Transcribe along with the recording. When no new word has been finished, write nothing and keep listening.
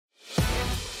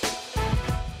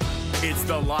It's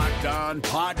the Locked On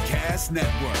Podcast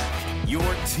Network,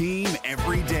 your team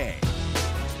every day.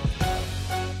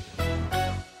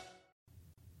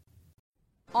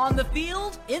 On the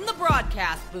field, in the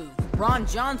broadcast booth, Ron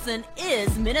Johnson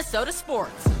is Minnesota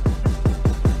sports.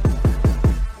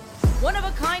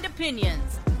 One-of-a-kind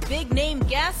opinions, big-name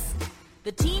guests,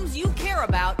 the teams you care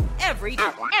about every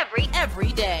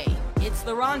day. It's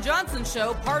the Ron Johnson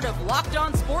Show, part of Locked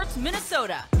On Sports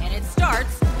Minnesota, and it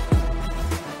starts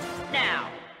now.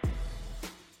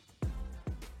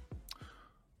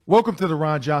 Welcome to the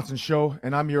Ron Johnson Show,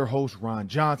 and I'm your host, Ron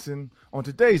Johnson. On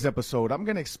today's episode, I'm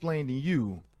going to explain to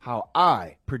you how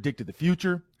I predicted the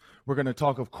future. We're going to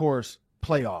talk, of course,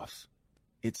 playoffs.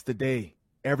 It's the day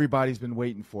everybody's been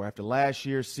waiting for. After last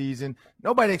year's season,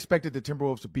 nobody expected the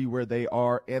Timberwolves to be where they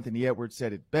are. Anthony Edwards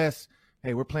said it best.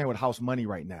 Hey, we're playing with house money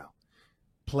right now.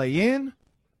 Play in,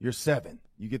 you're 7.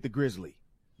 You get the Grizzly.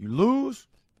 You lose,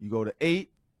 you go to 8,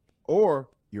 or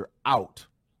you're out.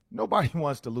 Nobody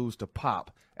wants to lose to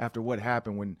Pop after what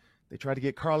happened when they tried to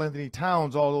get Karl Anthony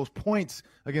Towns all those points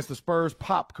against the Spurs.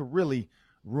 Pop could really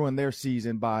ruin their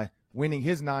season by winning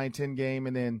his 9-10 game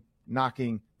and then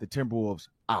knocking the Timberwolves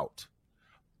out.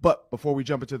 But before we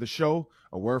jump into the show,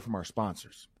 a word from our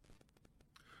sponsors.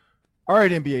 All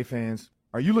right, NBA fans,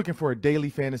 are you looking for a daily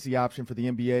fantasy option for the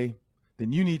NBA?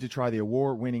 Then you need to try the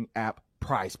award-winning app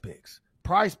Prize Picks.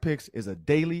 Prize Picks is a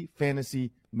daily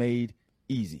fantasy made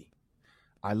easy.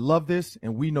 I love this,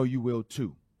 and we know you will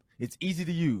too. It's easy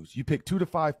to use. You pick 2 to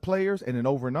 5 players and an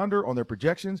over and under on their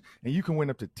projections, and you can win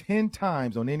up to 10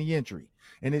 times on any entry.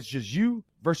 And it's just you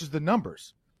versus the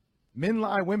numbers. Men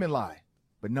lie, women lie,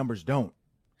 but numbers don't.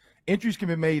 Entries can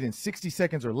be made in 60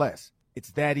 seconds or less.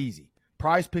 It's that easy.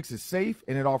 Prize Picks is safe,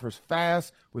 and it offers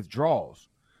fast withdrawals.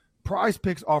 Prize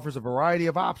Picks offers a variety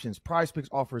of options. Prize Picks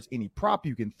offers any prop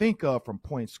you can think of, from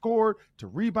points scored to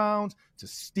rebounds to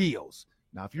steals.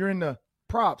 Now, if you're into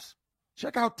props,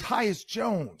 check out Tyus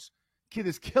Jones. Kid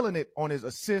is killing it on his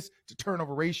assist to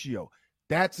turnover ratio.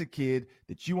 That's a kid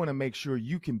that you want to make sure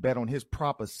you can bet on his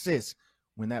prop assists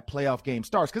when that playoff game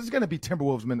starts, because it's going to be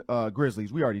Timberwolves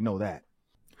Grizzlies. We already know that.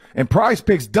 And Prize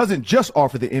Picks doesn't just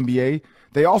offer the NBA.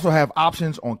 They also have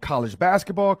options on college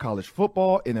basketball, college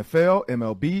football, NFL,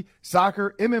 MLB,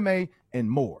 soccer, MMA, and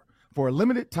more. For a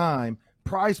limited time,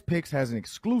 Prize Picks has an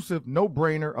exclusive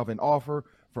no-brainer of an offer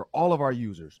for all of our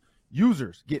users.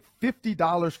 Users get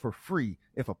 $50 for free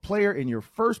if a player in your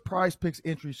first Prize Picks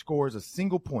entry scores a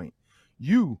single point.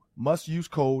 You must use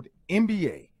code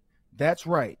NBA. That's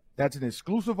right. That's an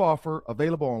exclusive offer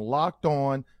available on Locked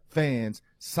On Fans.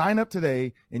 Sign up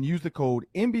today and use the code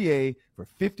NBA for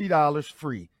 $50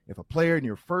 free if a player in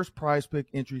your first Prize Pick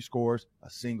entry scores a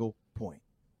single point.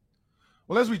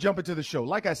 Well, as we jump into the show,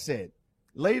 like I said,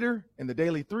 later in the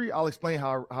Daily 3, I'll explain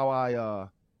how I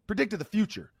predicted the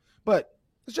future. But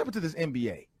let's jump into this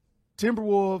NBA.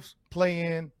 Timberwolves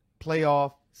play-in,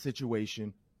 playoff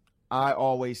situation. I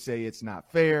always say it's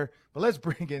not fair, but let's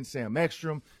bring in Sam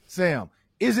Ekstrom. Sam,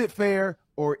 is it fair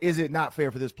or is it not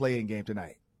fair for this play-in game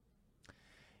tonight?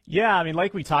 Yeah, I mean,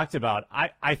 like we talked about,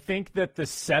 I think that the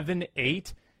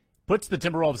 7-8 puts the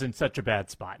Timberwolves in such a bad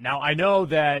spot. Now, I know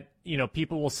that,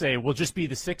 people will say, well, just be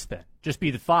the 6 then. Just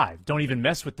be the 5. Don't even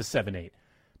mess with the 7-8.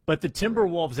 But the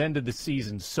Timberwolves ended the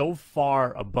season so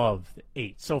far above the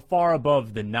 8, so far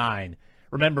above the 9.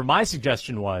 Remember, my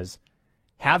suggestion was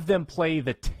have them play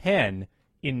the 10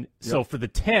 in. Yep. So for the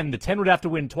 10 would have to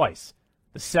win twice.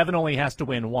 The 7 only has to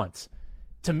win once.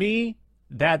 To me,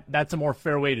 that's a more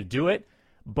fair way to do it.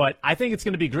 But I think it's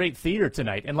going to be great theater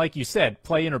tonight. And like you said,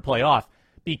 play in or play off.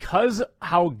 Because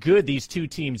how good these two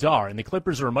teams are, and the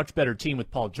Clippers are a much better team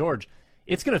with Paul George,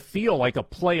 it's going to feel like a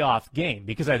playoff game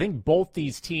because I think both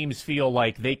these teams feel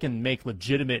like they can make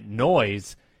legitimate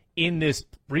noise in this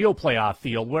real playoff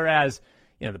field, whereas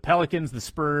the Pelicans, the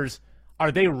Spurs,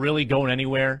 are they really going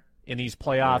anywhere in these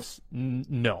playoffs?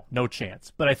 No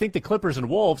chance. But I think the Clippers and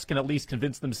Wolves can at least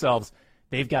convince themselves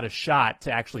they've got a shot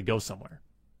to actually go somewhere.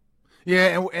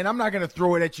 Yeah, and I'm not going to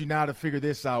throw it at you now to figure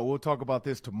this out. We'll talk about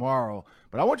this tomorrow.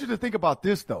 But I want you to think about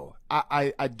this, though.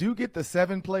 I do get the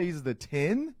 7 plays the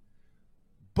 10,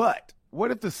 but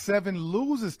what if the 7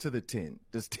 loses to the 10?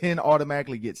 Does 10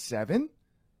 automatically get 7?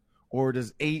 Or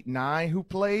does 8, 9 who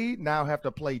played now have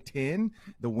to play 10?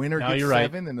 The winner gets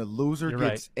 7 and the loser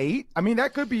gets 8? I mean,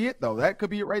 that could be it, though. That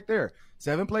could be it right there.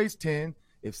 7 plays 10.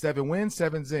 If 7 wins,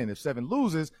 7's in. If 7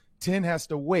 loses, 10 has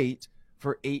to wait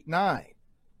for 8, 9.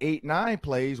 8, 9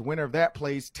 plays, winner of that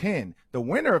plays 10. The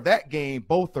winner of that game,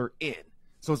 both are in.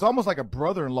 So it's almost like a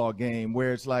brother-in-law game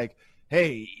where it's like,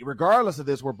 hey, regardless of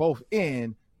this, we're both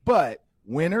in, but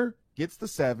winner gets the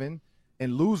 7,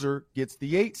 and loser gets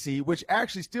the 8 seed, which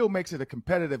actually still makes it a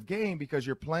competitive game because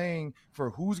you're playing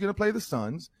for who's going to play the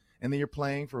Suns, and then you're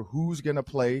playing for who's going to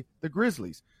play the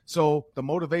Grizzlies. So the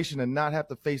motivation to not have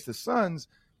to face the Suns,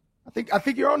 I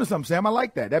think you're onto something, Sam. I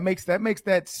like that. That makes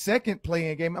that second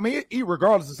play-in game. I mean,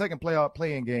 regardless, the second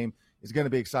play-in game is going to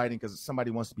be exciting because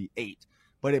somebody wants to be 8.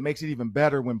 But it makes it even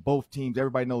better when both teams,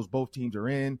 everybody knows both teams are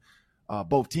in.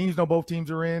 Both teams know both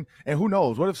teams are in. And who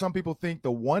knows? What if some people think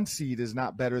the 1 seed is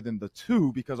not better than the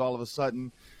 2 because all of a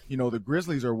sudden, the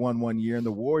Grizzlies are 1 year and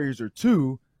the Warriors are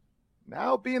 2.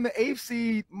 Now being the 8th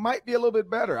seed might be a little bit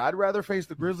better. I'd rather face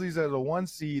the Grizzlies as a 1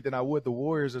 seed than I would the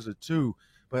Warriors as a 2.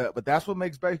 But that's what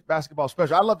makes basketball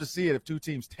special. I'd love to see it if 2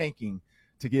 teams tanking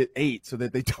to get 8 so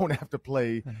that they don't have to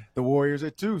play the Warriors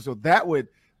at 2. So that would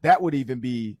even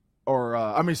be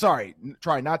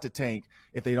try not to tank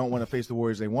if they don't want to face the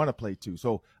Warriors. They want to play 2.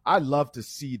 So I'd love to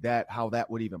see how that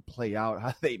would even play out,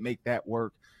 how they make that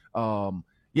work.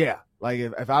 Like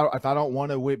if I don't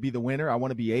want to be the winner, I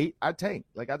want to be 8, I'd tank.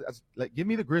 Like give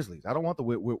me the Grizzlies. I don't want the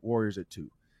Warriors at 2.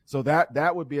 So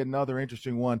that would be another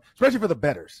interesting one, especially for the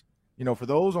bettors. For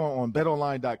those on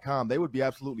betonline.com, they would be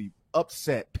absolutely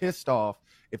upset, pissed off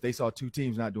if they saw 2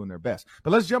 teams not doing their best.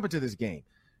 But let's jump into this game.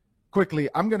 Quickly,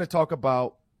 I'm going to talk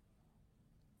about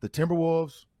the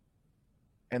Timberwolves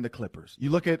and the Clippers. You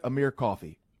look at Amir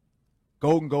Coffey,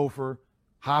 Golden Gopher,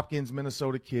 Hopkins,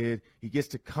 Minnesota kid. He gets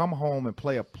to come home and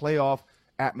play a playoff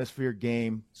atmosphere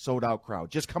game, sold-out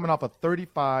crowd, just coming off a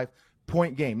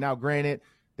 35-point game. Now, granted,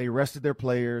 they rested their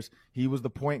players. He was the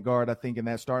point guard, I think, in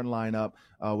that starting lineup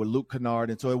with Luke Kennard,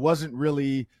 and so it wasn't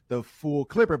really the full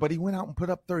Clipper, but he went out and put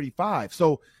up 35.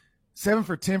 So 7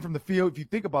 for 10 from the field. If you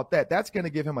think about that, that's going to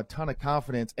give him a ton of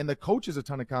confidence, and the coaches a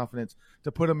ton of confidence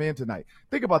to put him in tonight.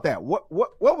 Think about that. What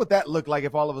would that look like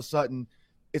if all of a sudden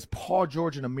it's Paul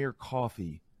George and Amir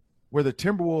Coffey, where the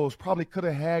Timberwolves probably could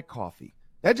have had Coffey?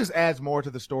 That just adds more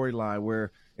to the storyline,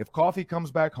 where if Coffey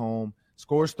comes back home,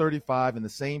 scores 35 in the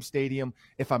same stadium,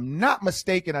 if I'm not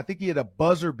mistaken, I think he had a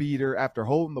buzzer beater after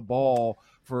holding the ball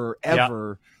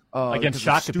forever. Yeah. Against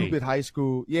Shakopee. Stupid high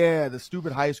school. Yeah, the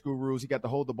stupid high school rules. He got to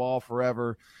hold the ball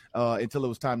forever until it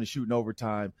was time to shoot in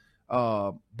overtime.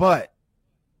 But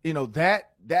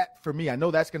that for me, I know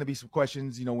that's going to be some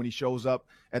questions, when he shows up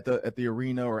at the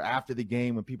arena or after the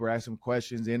game, when people are asking him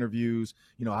questions, interviews,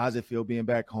 how's it feel being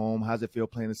back home? How's it feel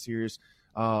playing a serious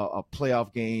a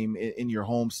playoff game in your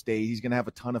home state? He's going to have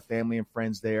a ton of family and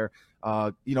friends there.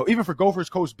 Even for Gophers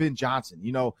coach Ben Johnson,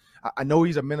 I know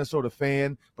he's a Minnesota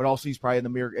fan, but also he's probably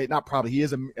he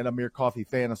is an Amir Coffey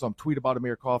fan. I saw him tweet about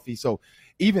Amir Coffey. So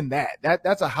even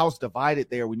that's a house divided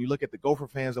there. When you look at the Gopher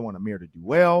fans that want Amir to do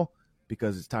well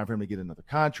because it's time for him to get another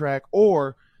contract,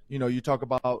 or, you talk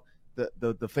about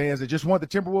the fans that just want the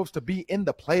Timberwolves to be in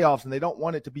the playoffs and they don't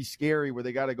want it to be scary where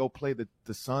they got to go play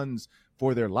the Suns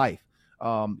for their life.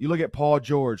 You look at Paul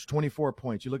George, 24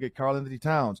 points. You look at Karl-Anthony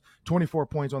Towns, 24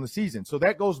 points on the season. So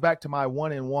that goes back to my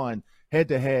 1-and-1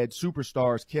 head-to-head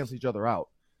superstars cancel each other out.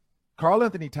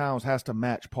 Karl-Anthony Towns has to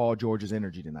match Paul George's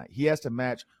energy tonight. He has to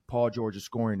match Paul George's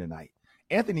scoring tonight.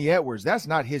 Anthony Edwards, that's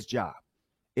not his job.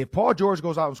 If Paul George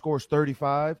goes out and scores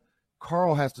 35,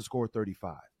 Karl has to score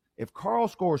 35. If Karl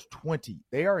scores 20,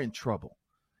 they are in trouble.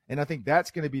 And I think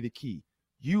that's going to be the key.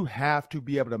 You have to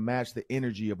be able to match the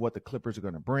energy of what the Clippers are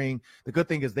going to bring. The good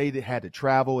thing is they had to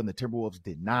travel, and the Timberwolves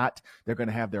did not. They're going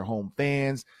to have their home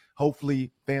fans. Hopefully,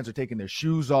 fans are taking their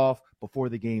shoes off before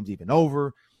the game's even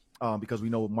over, because we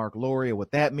know Mark Laurie and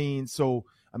what that means. So,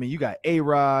 I mean, you got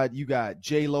A-Rod, you got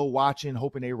J-Lo watching,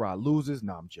 hoping A-Rod loses.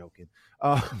 No, I'm joking.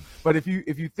 But if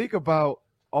you think about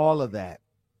all of that,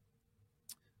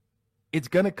 it's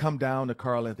going to come down to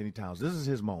Karl-Anthony Towns. This is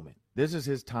his moment. This is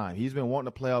his time. He's been wanting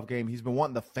a playoff game. He's been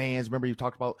wanting the fans. Remember, you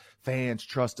talked about fans,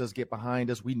 trust us, get behind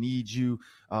us. We need you.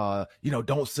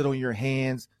 Don't sit on your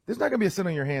hands. This is not going to be a sit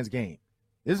on your hands game.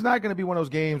 This is not going to be one of those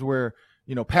games where,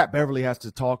 Pat Beverly has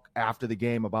to talk after the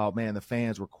game about, man, the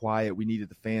fans were quiet. We needed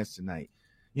the fans tonight.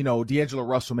 D'Angelo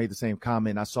Russell made the same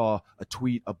comment. I saw a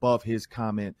tweet above his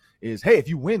comment is, hey, if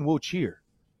you win, we'll cheer.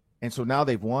 And so now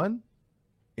they've won.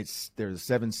 They're the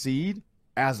 7th seed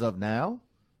as of now.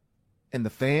 And the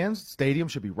fans, stadium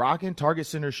should be rocking. Target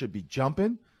Center should be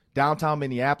jumping. Downtown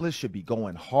Minneapolis should be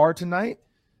going hard tonight.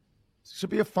 Should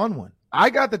be a fun one. I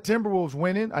got the Timberwolves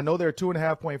winning. I know they're a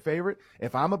 2.5-point favorite.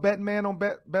 If I'm a betting man on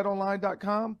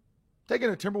betonline.com, taking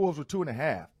the Timberwolves with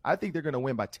 2.5. I think they're going to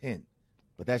win by 10.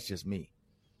 But that's just me.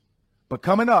 But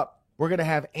coming up, we're going to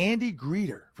have Andy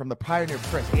Greeter from the Pioneer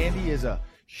Press. Andy is a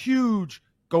huge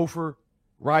Gopher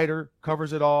writer,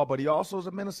 covers it all, but he also is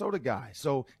a Minnesota guy.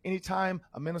 So anytime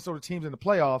a Minnesota team's in the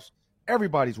playoffs,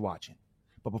 everybody's watching.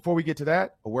 But before we get to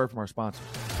that, a word from our sponsors.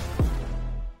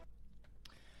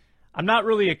 I'm not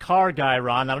really a car guy,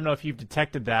 Ron. I don't know if you've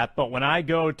detected that, but when I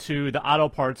go to the auto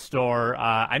parts store,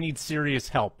 I need serious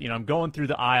help. I'm going through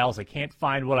the aisles. I can't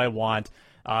find what I want.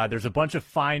 There's a bunch of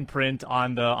fine print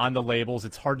on the labels.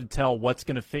 It's hard to tell what's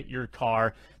going to fit your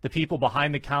car. The people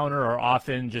behind the counter are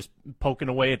often just poking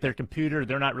away at their computer.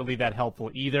 They're not really that helpful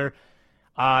either.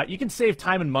 You can save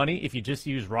time and money if you just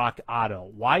use Rock Auto.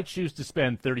 Why choose to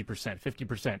spend 30%,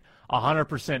 50%,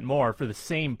 100% more for the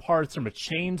same parts from a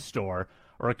chain store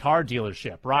or a car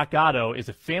dealership? Rock Auto is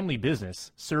a family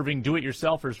business serving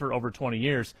do-it-yourselfers for over 20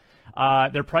 years.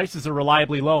 Their prices are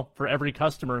reliably low for every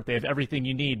customer. They have everything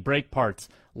you need: brake parts,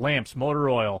 lamps, motor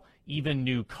oil, even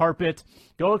new carpet.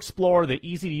 Go explore the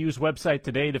easy-to-use website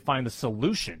today to find the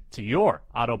solution to your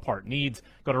auto part needs.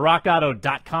 Go to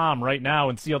rockauto.com right now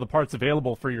and see all the parts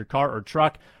available for your car or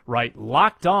truck. Write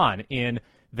Locked On in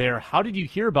their How Did You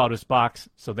Hear About Us box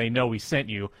so they know we sent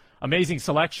you. Amazing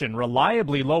selection,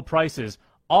 reliably low prices,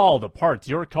 all the parts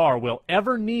your car will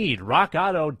ever need.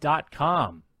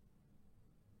 rockauto.com.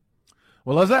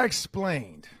 Well, as I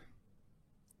explained,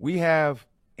 we have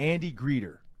Andy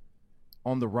Greeter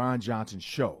on the Ron Johnson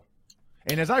Show.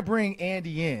 And as I bring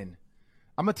Andy in,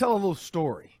 I'm going to tell a little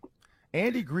story.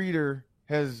 Andy Greeter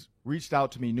has reached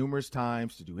out to me numerous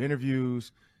times to do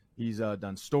interviews. He's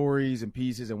done stories and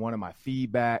pieces and wanted my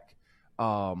feedback.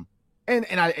 And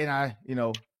I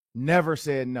never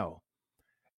said no.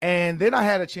 And then I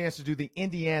had a chance to do the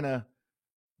Indiana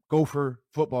Gopher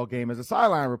football game as a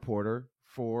sideline reporter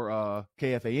for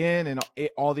KFAN and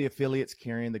all the affiliates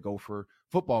carrying the Gopher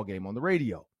football game on the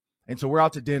radio. And so we're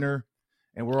out to dinner,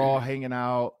 and we're all hanging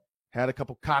out, had a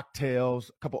couple cocktails,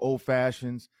 a couple old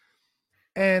fashions.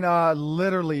 And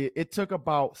literally it took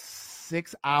about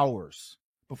 6 hours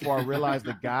before I realized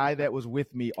the guy that was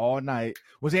with me all night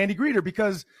was Andy Greeter.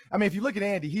 Because, I mean, if you look at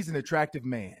Andy, he's an attractive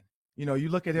man. You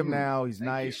look at him now, he's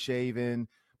nice, shaven.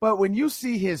 But when you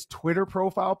see his Twitter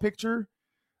profile picture,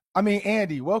 I mean,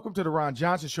 Andy, welcome to the Ron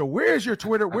Johnson Show. Where is your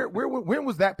Twitter? When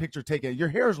was that picture taken? Your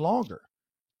hair is longer.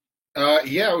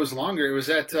 Yeah, it was longer. It was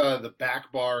at the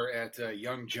back bar at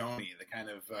Young Joni, the kind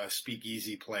of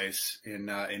speakeasy place in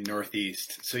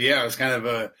Northeast. So yeah, it was kind of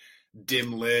a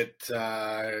dim lit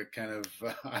kind of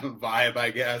vibe,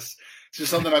 I guess. It's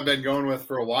just something I've been going with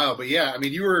for a while. But yeah, I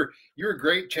mean, you were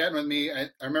great chatting with me. I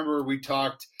remember we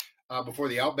talked before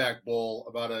the Outback Bowl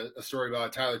about a story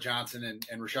about Tyler Johnson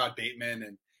and Rashad Bateman,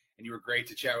 and you were great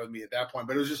to chat with me at that point.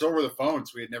 But it was just over the phone,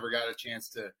 so we had never got a chance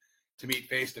to meet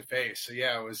face to face. So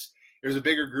yeah, it was a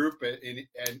bigger group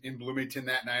in Bloomington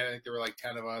that night. I think there were like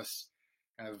 10 of us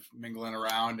kind of mingling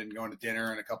around and going to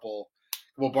dinner and a couple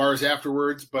bars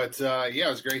afterwards. But yeah, it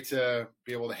was great to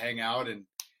be able to hang out and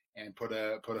put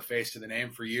a face to the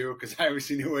name for you, because I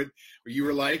obviously knew what you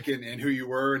were like and who you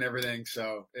were and everything.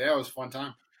 So yeah, it was a fun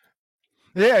time.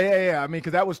 Yeah. I mean,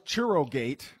 because that was Churro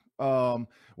Gate,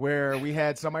 where we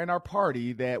had somebody in our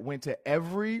party that went to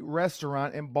every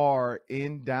restaurant and bar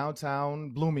in downtown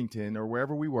Bloomington or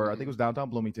wherever we were. I think it was downtown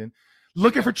Bloomington,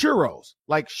 looking for churros.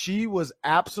 Like, she was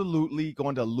absolutely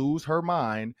going to lose her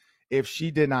mind if she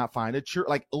did not find a churro.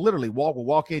 Like, literally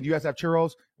walk in. Do you guys have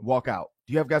churros? Walk out.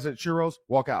 Do you have guys have churros?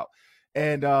 Walk out.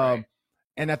 And Right.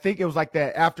 and I think it was like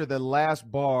that after the last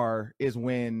bar is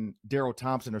when Daryl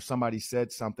Thompson or somebody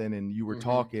said something and you were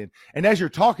talking. And as you're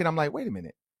talking, I'm like, wait a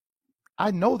minute.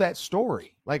 I know that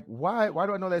story. Like, why do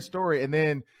I know that story? And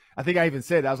then I think I even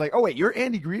said, I was like, oh wait, you're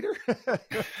Andy Greeter?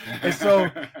 And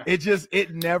so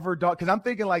it never dawned, because I'm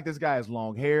thinking like this guy has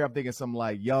long hair. I'm thinking some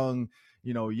like young,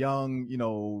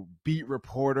 beat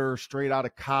reporter straight out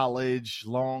of college,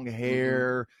 long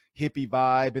hair, hippie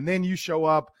vibe. And then you show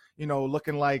up,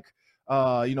 looking like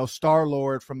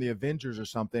Star-Lord from the Avengers or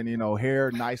something, hair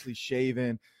nicely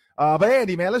shaven. But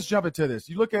Andy, man, let's jump into this.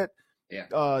 You look at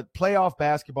playoff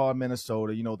basketball in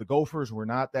Minnesota. The Gophers were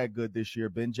not that good this year.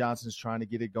 Ben Johnson's trying to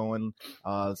get it going.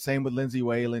 Same with Lindsay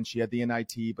Whalen. She had the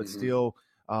NIT, but still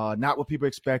not what people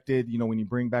expected, when you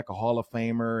bring back a Hall of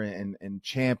Famer and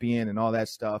champion and all that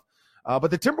stuff.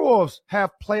 But the Timberwolves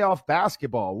have playoff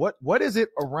basketball. What is it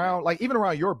around, like even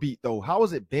around your beat though? How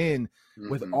has it been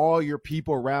with all your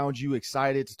people around you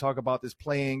excited to talk about this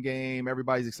playing game?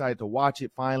 Everybody's excited to watch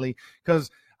it finally,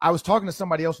 because I was talking to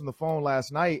somebody else on the phone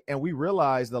last night, and we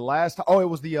realized the last time, it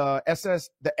was the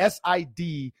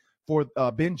SID for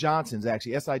Ben Johnson's,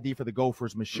 actually, SID for the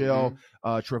Gophers, Michelle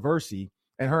Traversy,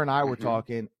 and her and I were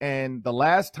talking. And the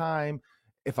last time,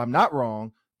 if I'm not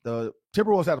wrong, the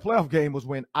Timberwolves had a playoff game was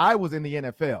when I was in the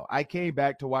NFL. I came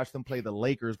back to watch them play the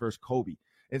Lakers versus Kobe.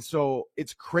 And so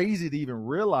it's crazy to even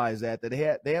realize that they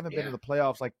haven't been in the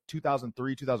playoffs like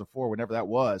 2003, 2004, whenever that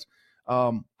was.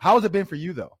 How has it been for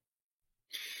you, though?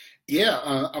 Yeah,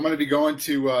 I'm going to be going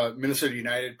to Minnesota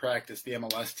United practice, the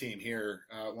MLS team here,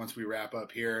 once we wrap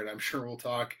up here. And I'm sure we'll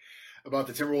talk about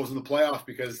the Timberwolves in the playoff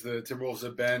because the Timberwolves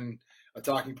have been a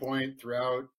talking point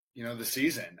throughout, the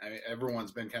season. I mean,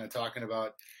 everyone's been kind of talking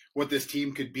about what this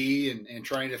team could be and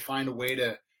trying to find a way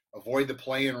to avoid the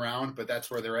play-in round, but that's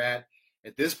where they're at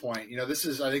this point. This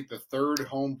is, I think, the third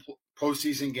home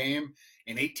postseason game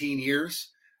in 18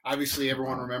 years. Obviously,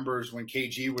 everyone remembers when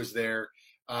KG was there.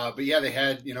 But yeah, they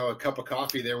had, a cup of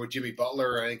coffee there with Jimmy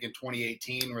Butler, I think in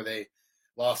 2018, where they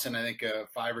lost in, I think, a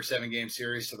 5 or 7 game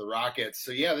series to the Rockets.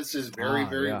 So yeah, this is very,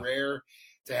 very rare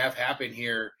to have happen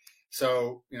here.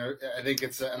 So, I think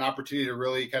it's an opportunity to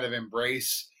really kind of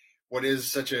embrace what is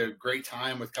such a great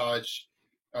time with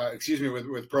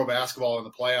with pro basketball in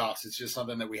the playoffs. It's just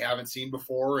something that we haven't seen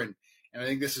before. And I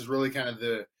think this is really kind of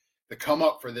the come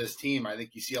up for this team. I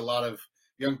think you see a lot of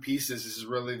young pieces. This is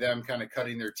really them kind of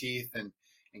cutting their teeth and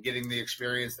getting the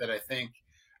experience that I think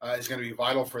is going to be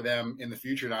vital for them in the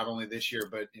future, not only this year,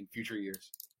 but in future years.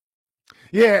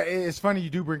 Yeah, it's funny you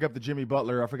do bring up the Jimmy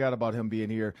Butler. I forgot about him being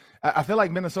here. I feel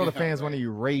like Minnesota fans want to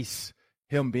erase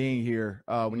him being here.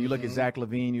 When you look at Zach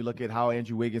LaVine, you look at how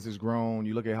Andrew Wiggins has grown,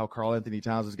 you look at how Karl Anthony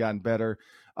Towns has gotten better.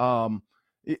 Of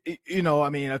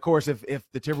course,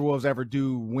 if the Timberwolves ever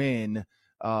do win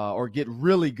or get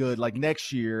really good like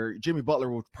next year, Jimmy Butler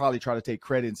will probably try to take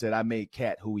credit and say, I made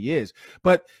Cat who he is.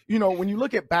 But, when you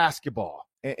look at basketball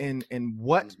and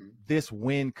what this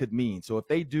win could mean. So if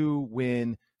they do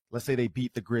win, let's say they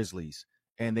beat the Grizzlies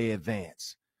and they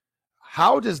advance,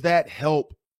 how does that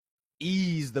help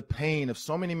ease the pain of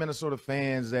so many Minnesota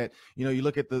fans that, you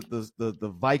look at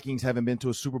the Vikings haven't been to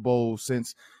a Super Bowl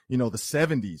since, the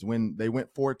 70s when they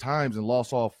went 4 times and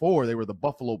lost all 4. They were the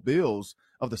Buffalo Bills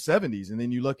of the 70s. And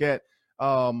then you look at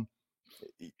the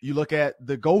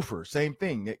Gophers, same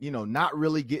thing, not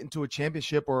really getting to a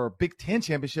championship or a Big Ten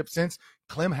championship since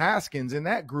Clem Haskins in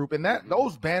that group. And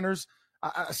those banners,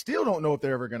 I still don't know if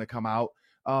they're ever going to come out.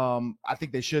 I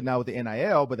think they should now with the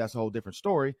NIL, but that's a whole different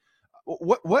story.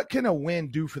 What can a win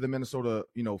do for the Minnesota,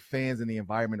 fans and the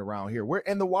environment around here?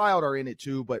 And the Wild are in it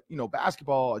too, but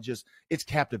basketball it's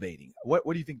captivating. What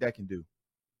do you think that can do?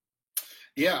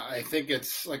 Yeah, I think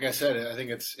it's, like I said, I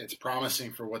think it's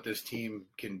promising for what this team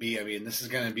can be. I mean, this is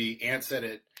going to be, Ant said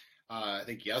it, I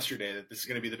think yesterday, that this is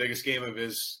going to be the biggest game of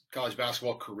his college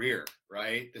basketball career,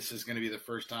 right? This is going to be the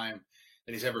first time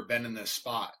that he's ever been in this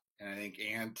spot. And I think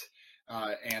Ant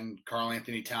and Karl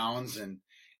Anthony Towns and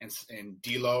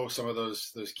D'Lo, some of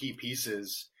those key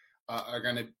pieces are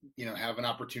going to, have an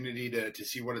opportunity to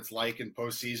see what it's like in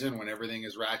postseason when everything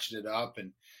is ratcheted up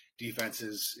and defense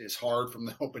is hard from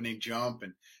the opening jump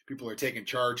and people are taking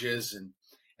charges and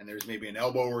there's maybe an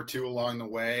elbow or two along the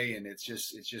way. And it's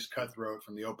just cutthroat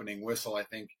from the opening whistle. I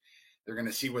think they're going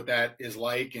to see what that is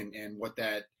like and what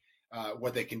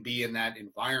they can be in that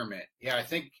environment. Yeah, I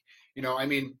think,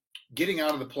 getting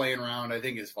out of the play-in round, I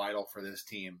think, is vital for this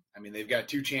team. I mean, they've got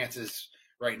 2 chances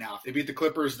right now. If they beat the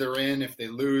Clippers, they're in. If they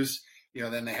lose,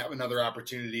 then they have another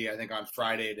opportunity, I think, on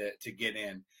Friday to get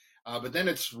in. But then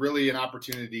it's really an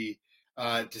opportunity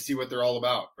to see what they're all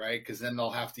about, right? Because then they'll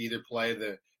have to either play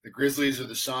the Grizzlies or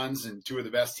the Suns, and 2 of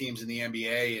the best teams in the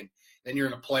NBA, and then you're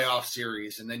in a playoff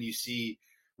series, and then you see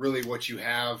really what you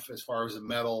have as far as a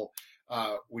medal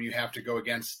when you have to go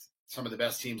against some of the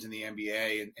best teams in the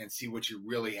NBA and see what you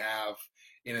really have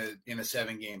in a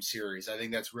 7-game series. I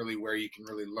think that's really where you can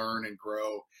really learn and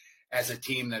grow as a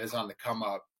team that is on the come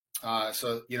up.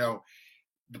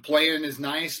 The play-in is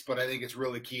nice, but I think it's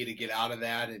really key to get out of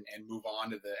that and move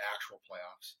on to the actual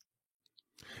playoffs.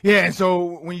 Yeah, and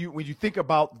so when you think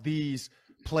about these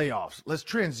playoffs, let's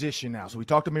transition now. So we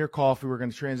talked to Amir Coffey. We're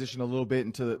going to transition a little bit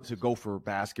into Gopher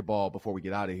basketball before we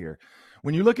get out of here.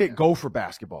 When you look at Gopher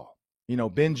basketball,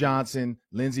 Ben Johnson,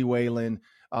 Lindsey Whalen,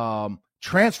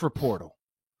 transfer portal.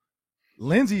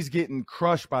 Lindsey's getting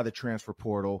crushed by the transfer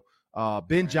portal.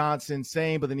 Ben Johnson,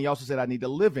 same, but then he also said, I need to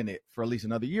live in it for at least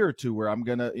another year or 2 where I'm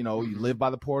going to, you live by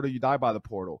the portal, you die by the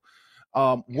portal.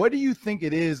 What do you think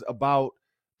it is about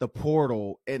the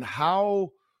portal and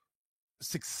how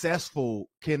successful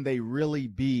can they really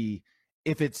be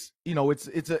if it's,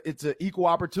 it's an equal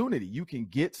opportunity? You can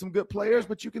get some good players,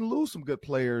 but you can lose some good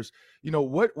players.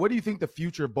 What do you think the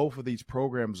future of both of these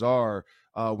programs are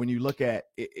when you look at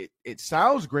it? It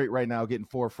sounds great right now getting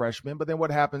 4 freshmen, but then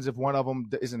what happens if one of them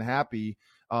isn't happy,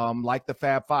 like the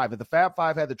Fab Five? If the Fab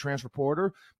Five had the transfer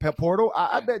portal,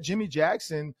 I bet Jimmy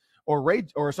Jackson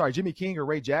Jimmy King or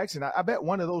Ray Jackson, I bet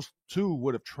one of those 2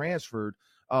 would have transferred,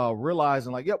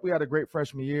 realizing like, yep, we had a great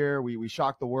freshman year. We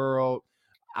shocked the world.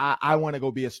 I want to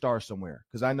go be a star somewhere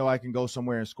because I know I can go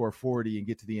somewhere and score 40 and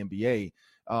get to the NBA.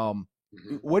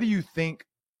 What do you think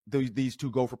these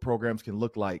two Gopher programs can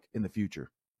look like in the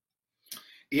future?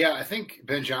 Yeah, I think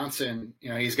Ben Johnson,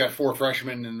 he's got 4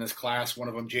 freshmen in this class. One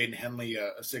of them, Jaden Henley,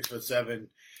 a 6'7"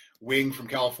 wing from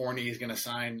California. He's going to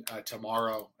sign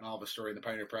tomorrow, and I'll have a story in the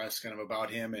Pioneer Press kind of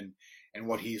about him and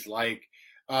what he's like.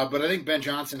 But I think Ben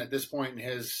Johnson at this point in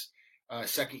his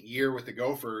second year with the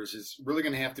Gophers is really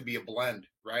going to have to be a blend,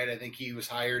 right? I think he was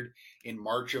hired in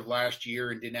March of last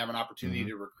year and didn't have an opportunity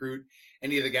to recruit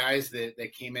any of the guys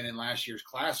that came in last year's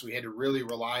class. We had to really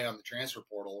rely on the transfer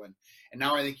portal. And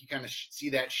now I think you kind of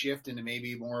see that shift into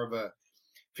maybe more of a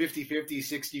 50-50,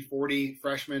 60-40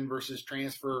 freshman versus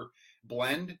transfer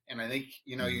blend. And I think,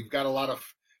 you've got a lot of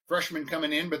freshmen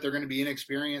coming in, but they're going to be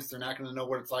inexperienced. They're not going to know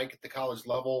what it's like at the college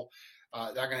level.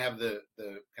 They're not going to have the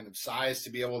kind of size to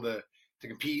be able to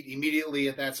compete immediately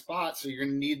at that spot. So you're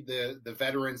going to need the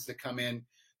veterans to come in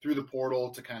through the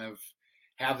portal to kind of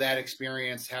have that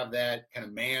experience, have that kind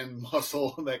of man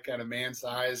muscle, that kind of man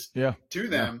size to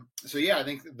them. Yeah. So, I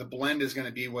think the blend is going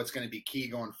to be what's going to be key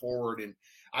going forward. And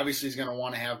obviously he's going to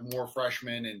want to have more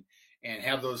freshmen and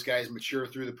have those guys mature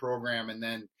through the program and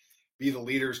then be the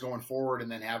leaders going forward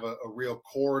and then have a real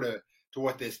core to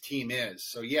what this team is.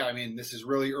 So, this is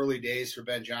really early days for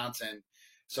Ben Johnson.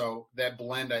 So that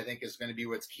blend, I think, is going to be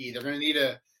what's key. They're going to need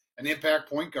an impact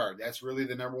point guard. That's really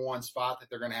the number one spot that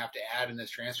they're going to have to add in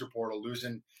this transfer portal.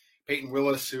 Losing Peyton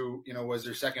Willis, who, was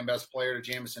their second best player to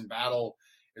Jamison Battle,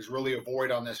 is really a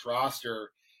void on this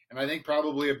roster. And I think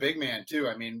probably a big man, too.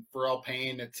 Pharrell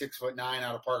Payne at 6'9"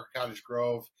 out of Parker Cottage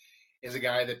Grove is a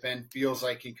guy that Ben feels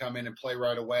like can come in and play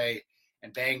right away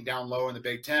and bang down low in the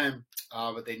Big Ten.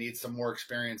 But they need some more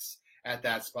experience at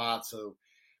that spot. So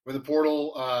with the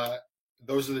portal,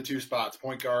 those are the 2 spots,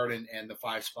 point guard and the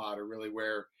 5 spot are really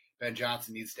where Ben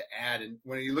Johnson needs to add. And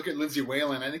when you look at Lindsay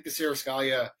Whalen, I think the Sarah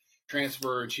Scalia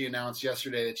transfer, and she announced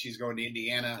yesterday that she's going to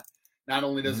Indiana. Not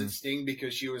only does it sting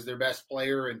because she was their best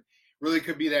player and really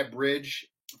could be that bridge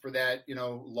for that,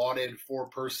 lauded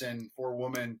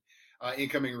 4-woman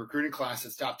incoming recruiting class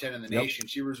that's top 10 in the nation.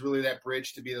 She was really that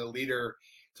bridge to be the leader.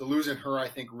 So losing her, I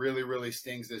think, really, really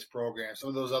stings this program. Some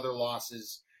of those other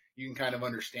losses you can kind of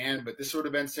understand, but this would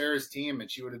have been Sarah's team, and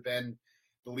she would have been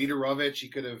the leader of it. She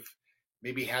could have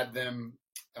maybe had them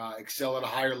excel at a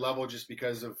higher level just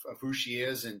because of who she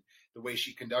is and the way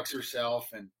she conducts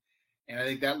herself. And I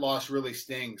think that loss really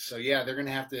stings. So, they're going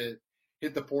to have to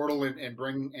hit the portal and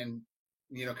bring and,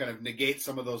 kind of negate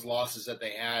some of those losses that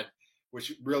they had,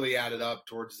 which really added up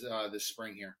towards this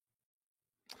spring here.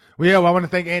 Well, I want to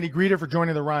thank Andy Greeter for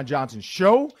joining the Ron Johnson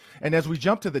Show. And as we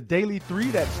jump to the Daily 3,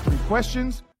 that's 3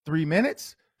 questions, 3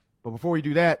 minutes. But before we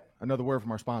do that, another word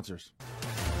from our sponsors.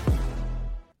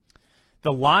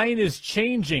 The line is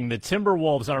changing. The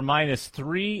Timberwolves are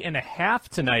 -3.5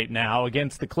 tonight now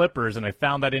against the Clippers, and I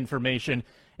found that information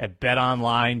at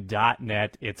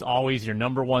betonline.net. It's always your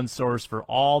number one source for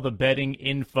all the betting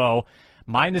info.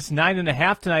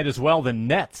 -9.5 tonight as well. The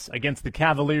Nets against the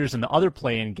Cavaliers in the other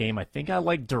play-in game. I think I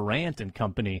like Durant and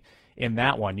company in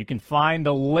that one. You can find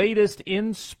the latest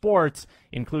in sports,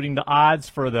 including the odds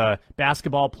for the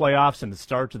basketball playoffs and the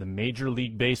start to the Major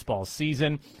League Baseball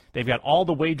season. They've got all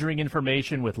the wagering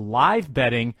information with live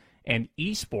betting and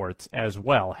esports as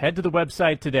well. Head to the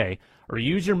website today or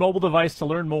use your mobile device to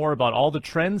learn more about all the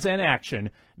trends and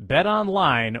action. Bet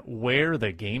online, where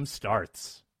the game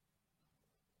starts.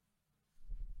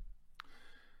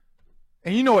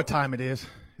 And you know what time it is.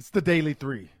 It's the Daily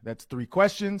 3. That's 3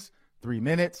 questions, 3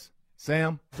 minutes.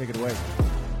 Sam, take it away.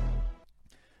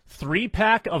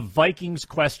 3-pack of Vikings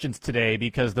questions today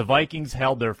because the Vikings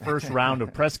held their first round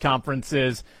of press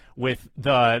conferences with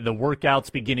the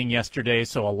workouts beginning yesterday,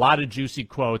 so a lot of juicy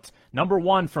quotes. Number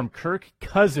 1 from Kirk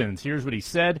Cousins. Here's what he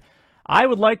said. I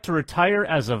would like to retire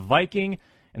as a Viking,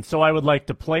 and so I would like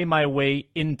to play my way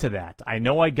into that. I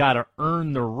know I got to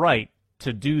earn the right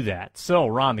to do that. So,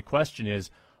 Ron, the question is,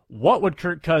 what would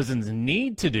Kirk Cousins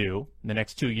need to do in the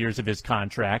next 2 years of his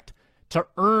contract to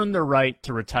earn the right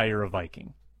to retire a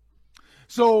Viking?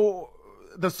 So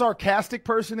the sarcastic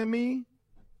person in me,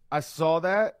 I saw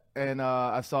that, and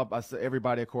I saw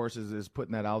everybody, of course, is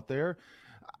putting that out there.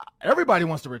 Everybody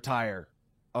wants to retire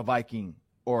a Viking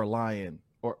or a Lion,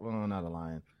 or well, not a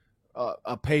Lion,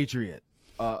 a Patriot,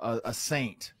 a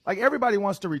Saint. Like everybody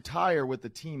wants to retire with the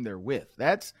team they're with.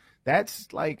 That's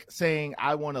like saying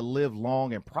I want to live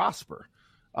long and prosper.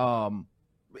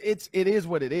 It is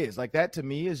what it is. Like that to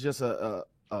me is just a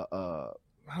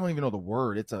I don't even know the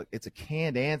word. It's a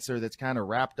canned answer that's kind of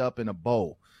wrapped up in a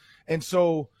bow. And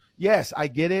so, yes, I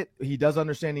get it. He does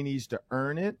understand he needs to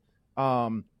earn it.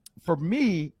 For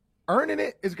me, earning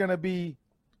it is going to be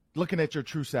looking at your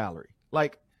true salary.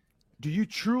 Like, do you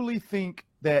truly think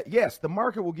that, yes, the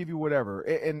market will give you whatever.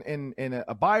 And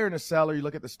a buyer and a seller, you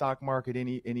look at the stock market,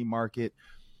 any market,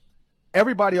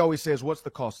 everybody always says, what's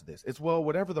the cost of this? It's, well,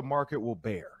 whatever the market will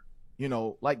bear,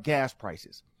 like gas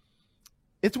prices.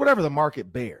 It's whatever the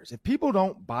market bears. If people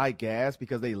don't buy gas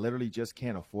because they literally just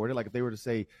can't afford it, like if they were to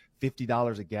say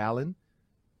 $50 a gallon,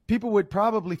 people would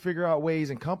probably figure out ways,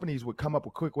 and companies would come up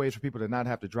with quick ways for people to not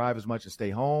have to drive as much and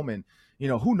stay home. And,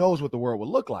 who knows what the world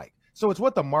will look like. So it's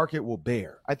what the market will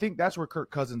bear. I think that's where Kirk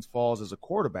Cousins falls as a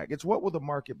quarterback. It's what will the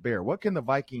market bear? What can the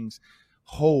Vikings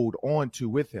hold on to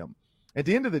with him? At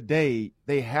the end of the day,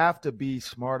 they have to be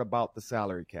smart about the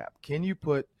salary cap. Can you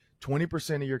put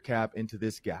 20% of your cap into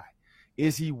this guy?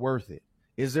 Is he worth it?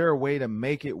 Is there a way to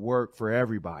make it work for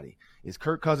everybody? Is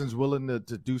Kirk Cousins willing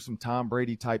to do some Tom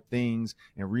Brady type things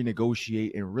and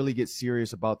renegotiate and really get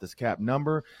serious about this cap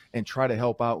number and try to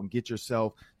help out and get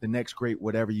yourself the next great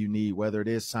whatever you need, whether it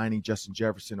is signing Justin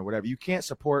Jefferson or whatever? You can't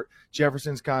support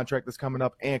Jefferson's contract that's coming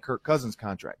up and Kirk Cousins'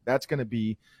 contract. That's going to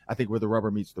be, I think, where the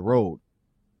rubber meets the road.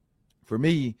 For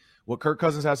me, what Kirk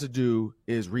Cousins has to do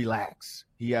is relax.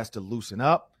 He has to loosen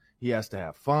up. He has to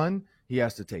have fun. He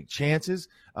has to take chances.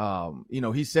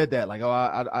 He said that like,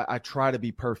 I try to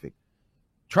be perfect.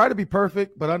 Try to be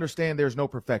perfect, but understand there's no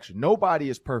perfection. Nobody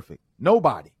is perfect.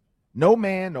 Nobody. No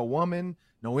man, no woman,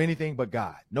 no anything but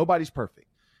God. Nobody's perfect.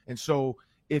 And so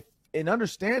if in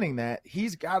understanding that,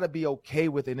 he's got to be okay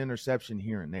with an interception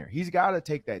here and there. He's got to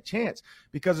take that chance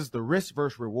because it's the risk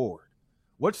versus reward.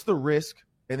 What's the risk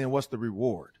and then what's the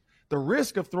reward? The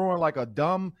risk of throwing like a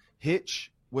dumb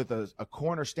hitch with a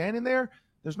corner standing there,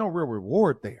 there's no real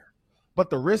reward there. But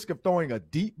the risk of throwing a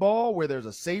deep ball where there's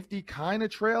a safety kind of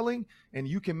trailing and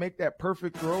you can make that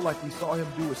perfect throw like we saw him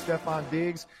do with Stephon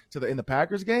Diggs in the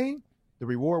Packers game, the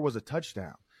reward was a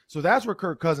touchdown. So that's where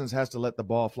Kirk Cousins has to let the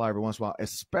ball fly every once in a while,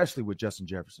 especially with Justin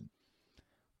Jefferson.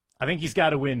 I think he's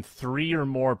got to win 3 or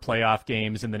more playoff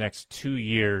games in the next 2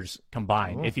 years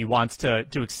combined if he wants to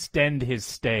extend his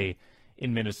stay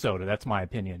in Minnesota. That's my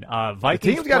opinion. The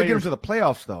team's got to get him to the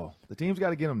playoffs, though. The team's got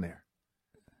to get him there.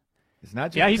 It's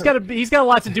not just he's got a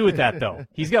lot to do with that, though.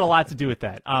 He's got a lot to do with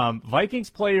that.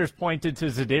 Vikings players pointed to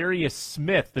Zadarius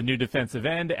Smith, the new defensive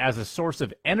end, as a source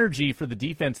of energy for the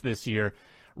defense this year.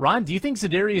 Ron, do you think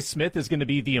Zadarius Smith is going to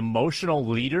be the emotional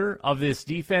leader of this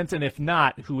defense? And if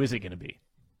not, who is it going to be?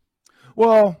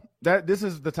 Well, this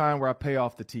is the time where I pay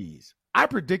off the tease. I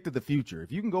predicted the future.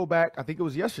 If you can go back, I think it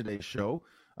was yesterday's show.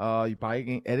 You probably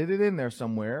can edit it in there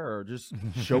somewhere or just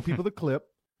show people the clip.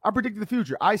 I predicted the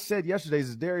future. I said yesterday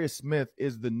Zadarius Smith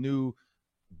is the new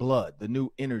blood, the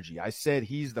new energy. I said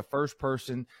he's the first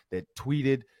person that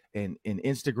tweeted and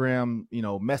Instagram,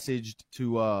 messaged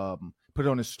to put it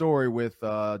on his story with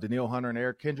Danielle Hunter and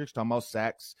Eric Kendricks talking about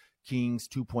Sacks Kings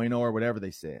 2.0 or whatever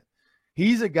they said.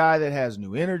 He's a guy that has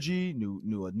new energy, a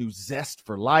new zest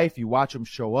for life. You watch him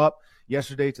show up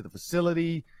yesterday to the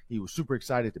facility. He was super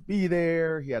excited to be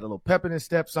there. He had a little pep in his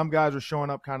step. Some guys were showing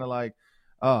up kind of like,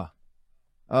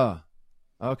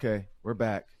 okay, we're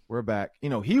back.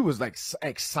 He was like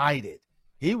excited.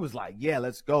 He was like, yeah,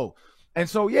 let's go. And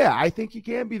so, yeah, I think he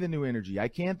can be the new energy. I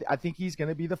think he's going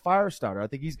to be the fire starter. I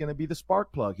think he's going to be the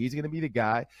spark plug. He's going to be the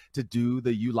guy to do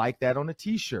the you like that on a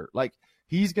T-shirt. Like,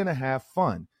 he's going to have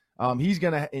fun. He's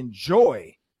going to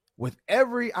enjoy with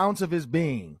every ounce of his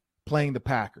being playing the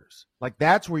Packers. Like,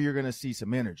 that's where you're going to see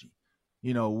some energy.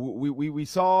 We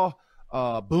saw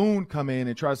Boone come in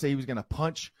and try to say he was going to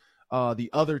punch the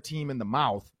other team in the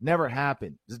mouth. Never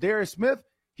happened. Zadarius Smith,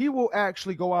 he will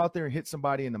actually go out there and hit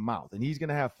somebody in the mouth, and he's going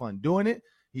to have fun doing it.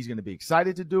 He's going to be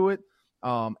excited to do it.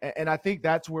 And I think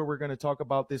that's where we're going to talk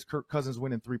about this Kirk Cousins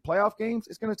winning 3 playoff games.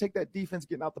 It's going to take that defense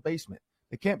getting out the basement.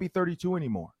 It can't be 32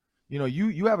 anymore.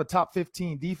 You have a top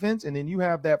 15 defense, and then you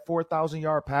have that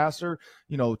 4,000-yard passer,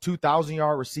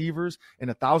 2,000-yard receivers, and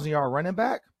 1,000-yard running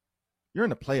back. You're in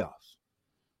the playoffs.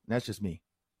 And that's just me.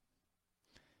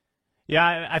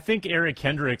 Yeah, I think Eric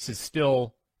Kendricks is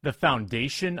still the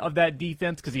foundation of that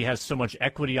defense because he has so much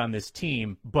equity on this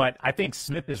team, but I think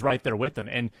Smith is right there with him.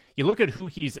 And you look at who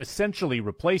he's essentially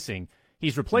replacing.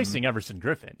 He's replacing Everson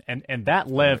Griffin, and that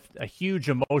left a huge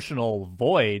emotional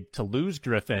void to lose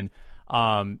Griffin.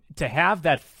 To have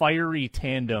that fiery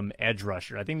tandem edge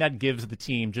rusher, I think that gives the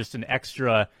team just an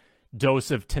extra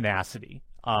dose of tenacity.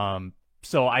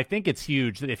 So I think it's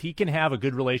huge that if he can have a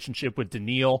good relationship with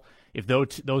Danielle, if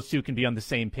those two can be on the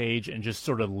same page and just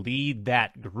sort of lead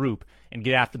that group and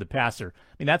get after the passer,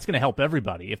 I mean, that's going to help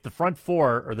everybody. If the front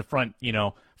 4 or the front,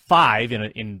 5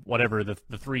 in whatever the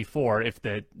 3-4, if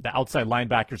the outside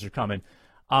linebackers are coming,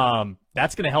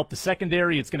 That's going to help the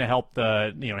secondary. It's going to help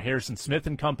the Harrison Smith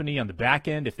and company on the back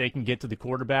end if they can get to the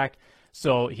quarterback.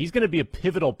 So he's going to be a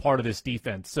pivotal part of this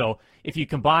defense. So if you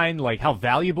combine like how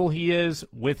valuable he is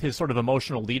with his sort of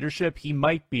emotional leadership, he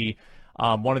might be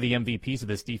one of the MVPs of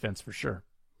this defense for sure.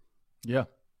 Yeah.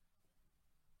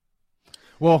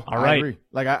 Well, all right. I agree.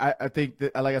 Like I think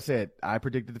that, like I said, I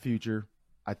predicted the future.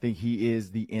 I think he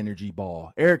is the energy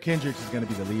ball. Eric Kendricks is going to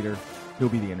be the leader. He'll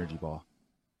be the energy ball.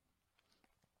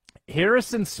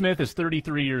 Harrison Smith is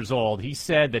 33 years old. He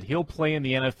said that he'll play in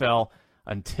the NFL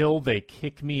until they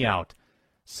kick me out.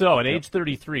 So at age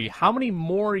 33, how many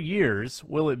more years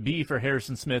will it be for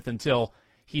Harrison Smith until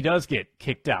he does get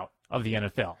kicked out of the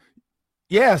NFL?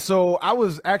 Yeah, so I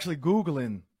was actually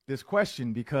Googling this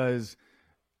question because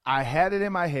I had it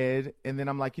in my head, and then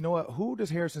I'm like, you know what? Who does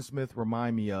Harrison Smith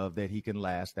remind me of that he can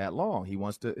last that long? He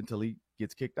wants to until he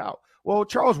gets kicked out. Well,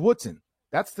 Charles Woodson.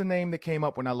 That's the name that came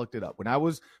up when I looked it up. When I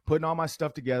was putting all my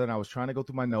stuff together and I was trying to go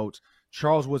through my notes,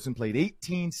 Charles Woodson played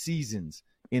 18 seasons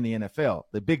in the NFL.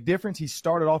 The big difference, he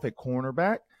started off at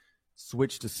cornerback,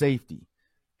 switched to safety.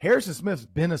 Harrison Smith's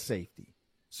been a safety.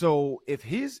 So if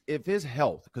his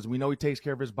health, because we know he takes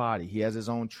care of his body, he has his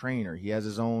own trainer, he has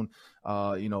his own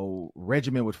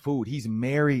regimen with food. He's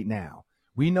married now.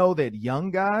 We know that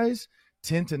young guys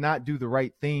tend to not do the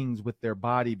right things with their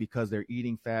body because they're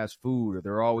eating fast food or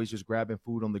they're always just grabbing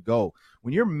food on the go.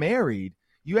 When you're married,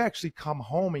 you actually come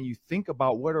home and you think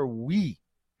about, what are we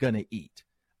going to eat?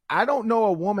 I don't know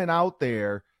a woman out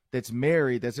there that's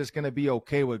married that's just going to be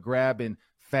okay with grabbing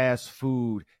fast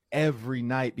food every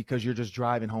night because you're just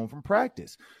driving home from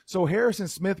practice. So Harrison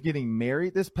Smith getting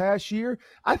married this past year,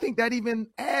 I think that even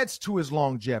adds to his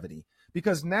longevity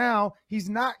because now he's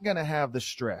not going to have the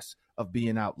stress of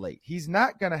being out late. He's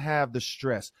not going to have the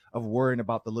stress of worrying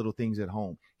about the little things at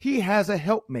home. He has a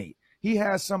helpmate. He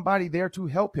has somebody there to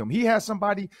help him. He has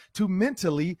somebody to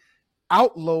mentally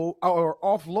outload or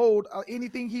offload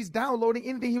anything he's downloading,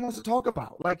 anything he wants to talk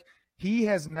about. Like, he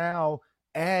has now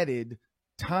added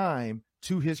time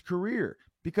to his career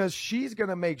because she's going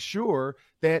to make sure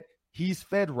that he's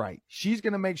fed right. She's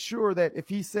going to make sure that if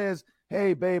he says,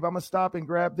 hey, babe, I'm going to stop and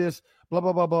grab this blah,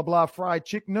 blah, blah, blah, blah, fried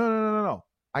chicken. No.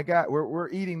 We're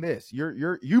eating this.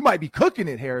 You might be cooking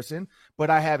it, Harrison, but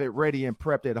I have it ready and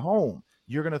prepped at home.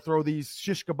 You're going to throw these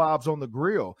shish kebabs on the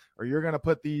grill, or you're going to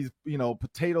put these,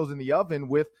 potatoes in the oven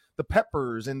with the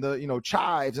peppers and the,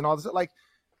 chives and all this. Like,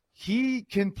 he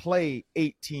can play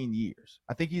 18 years.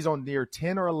 I think he's on near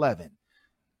 10 or 11.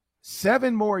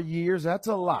 7 more years, that's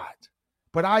a lot.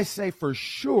 But I say for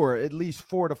sure at least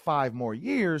 4 to 5 more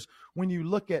years when you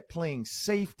look at playing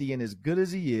safety, and as good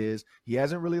as he is, he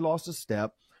hasn't really lost a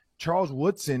step. Charles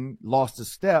Woodson lost a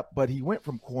step, but he went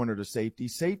from corner to safety.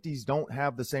 Safeties don't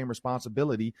have the same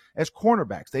responsibility as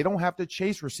cornerbacks. They don't have to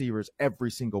chase receivers every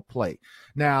single play.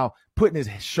 Now, putting his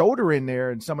shoulder in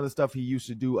there and some of the stuff he used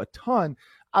to do a ton,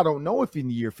 I don't know if in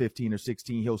year 15 or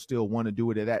 16 he'll still want to do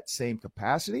it at that same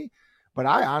capacity. But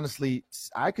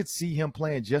I could see him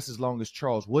playing just as long as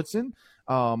Charles Woodson.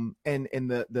 And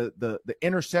the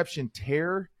interception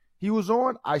tear he was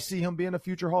on, I see him being a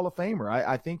future Hall of Famer.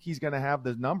 I think he's going to have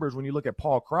the numbers when you look at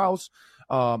Paul Krause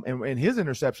and his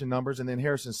interception numbers, and then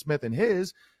Harrison Smith and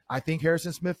his. I think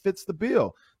Harrison Smith fits the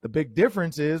bill. The big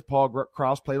difference is Paul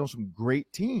Krause played on some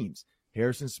great teams.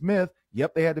 Harrison Smith,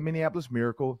 yep, they had the Minneapolis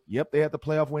Miracle. Yep, they had the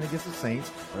playoff win against the Saints.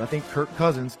 But I think Kirk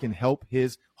Cousins can help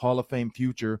his Hall of Fame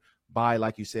future by,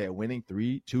 like you said, winning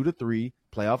 2 to 3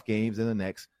 playoff games in the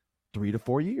next 3 to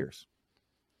 4 years.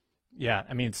 Yeah,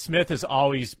 I mean, Smith is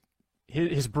always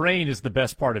his brain is the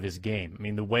best part of his game. I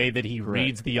mean, the way that he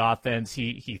reads the offense,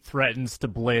 he threatens to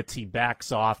blitz, he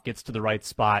backs off, gets to the right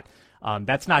spot.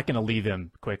 That's not going to leave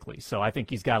him quickly. So I think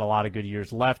he's got a lot of good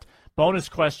years left. Bonus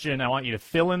question, I want you to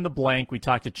fill in the blank. We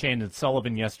talked to Chandon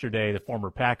Sullivan yesterday, the former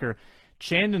Packer.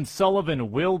 Chandon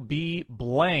Sullivan will be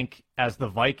blank as the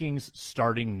Vikings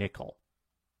starting nickel.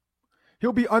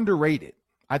 He'll be underrated.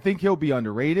 I think he'll be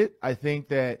underrated. I think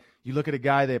that you look at a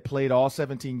guy that played all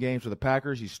 17 games for the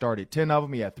Packers. He started 10 of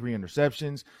them. He had 3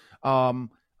 interceptions.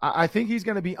 I think he's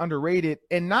going to be underrated,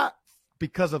 and not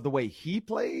because of the way he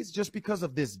plays, just because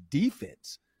of this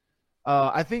defense.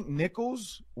 I think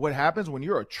nickels, what happens when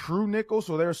you're a true nickel,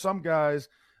 so there are some guys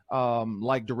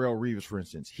like Darrelle Reeves, for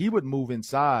instance. He would move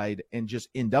inside and just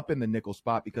end up in the nickel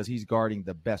spot because he's guarding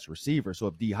the best receiver. So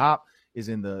if D-Hop is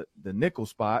in the nickel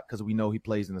spot, because we know he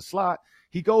plays in the slot,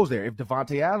 he goes there. If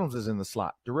Devontae Adams is in the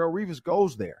slot, Darrelle Reeves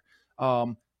goes there.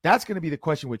 That's going to be the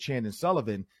question with Chandon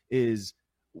Sullivan is,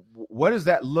 what does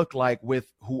that look like with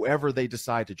whoever they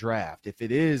decide to draft? If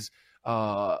it is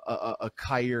a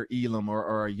Kyer Elam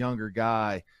or a younger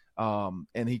guy,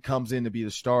 and he comes in to be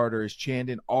the starter, is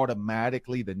Chandon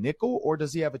automatically the nickel, or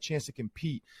does he have a chance to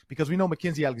compete? Because we know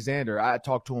Mackenzie Alexander, I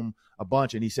talked to him a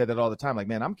bunch, and he said that all the time. Like,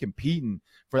 man, I'm competing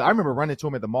I remember running to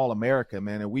him at the Mall America,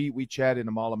 man, and we chatted in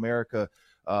the Mall America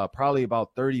probably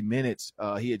about 30 minutes.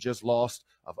 He had just lost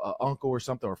an uncle or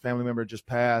something, or a family member just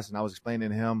passed, and I was explaining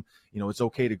to him, it's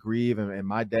okay to grieve, and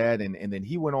my dad, and then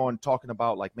he went on talking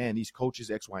about, like, man, these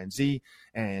coaches X, Y, and Z,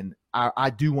 and I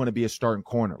do want to be a starting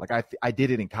corner. Like, I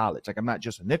did it in college. Like, I'm not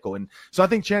just a nickel. And so I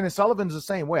think Chandon Sullivan's the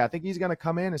same way. I think he's going to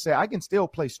come in and say, I can still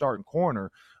play starting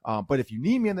corner, but if you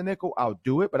need me in the nickel, I'll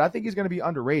do it. But I think he's going to be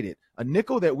underrated. A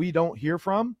nickel that we don't hear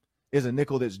from is a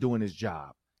nickel that's doing his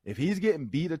job. If he's getting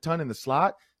beat a ton in the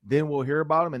slot, then we'll hear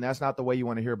about him, and that's not the way you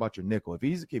want to hear about your nickel. If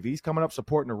he's coming up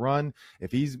supporting the run,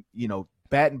 if he's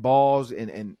batting balls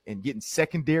and getting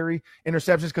secondary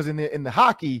interceptions, because in the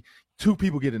hockey, two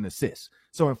people get an assist.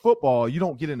 So in football, you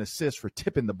don't get an assist for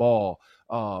tipping the ball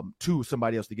to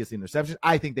somebody else to get the interception.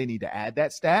 I think they need to add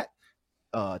that stat,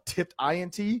 tipped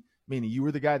INT, meaning you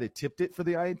were the guy that tipped it for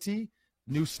the INT.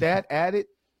 New stat, add it.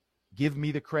 Give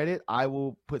me the credit. I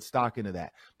will put stock into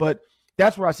that. But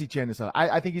that's where I see Chandon Sullivan.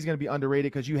 I think he's going to be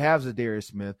underrated because you have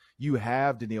Zadarius Smith, you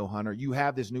have Daniil Hunter, you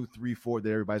have this new 3-4 that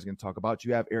everybody's going to talk about.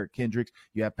 You have Eric Kendricks,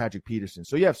 you have Patrick Peterson.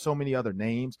 So you have so many other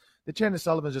names that Chandon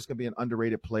Sullivan is just going to be an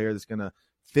underrated player that's going to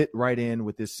fit right in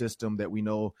with this system that we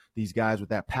know these guys with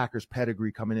that Packers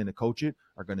pedigree coming in to coach it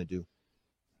are going to do.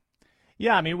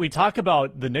 Yeah, I mean, we talk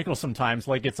about the nickel sometimes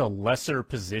like it's a lesser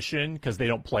position because they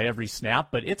don't play every snap,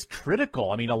 but it's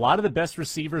critical. I mean, a lot of the best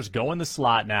receivers go in the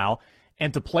slot now.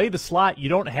 And to play the slot, you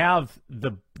don't have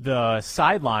the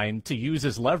sideline to use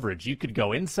as leverage. You could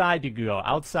go inside, you could go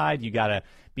outside, you got to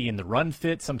be in the run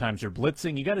fit. Sometimes you're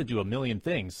blitzing. You got to do a million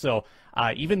things. So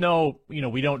even though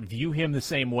we don't view him the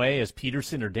same way as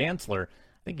Peterson or Dantzler,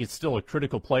 I think he's still a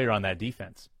critical player on that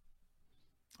defense.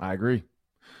 I agree.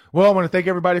 Well, I want to thank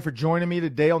everybody for joining me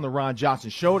today on the Ron Johnson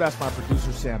Show. That's my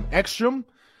producer, Sam Ekstrom.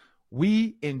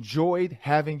 We enjoyed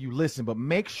having you listen, but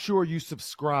make sure you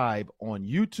subscribe on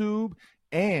YouTube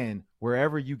and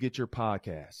wherever you get your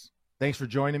podcasts. Thanks for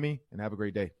joining me, and have a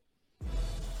great day.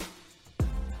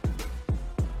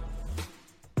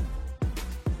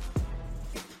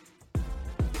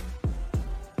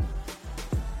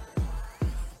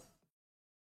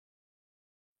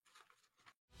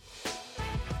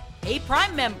 Hey,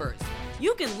 Prime members,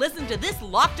 you can listen to this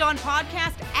Locked On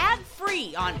podcast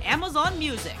ad-free on Amazon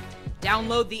Music.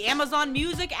 Download the Amazon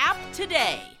Music app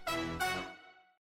today.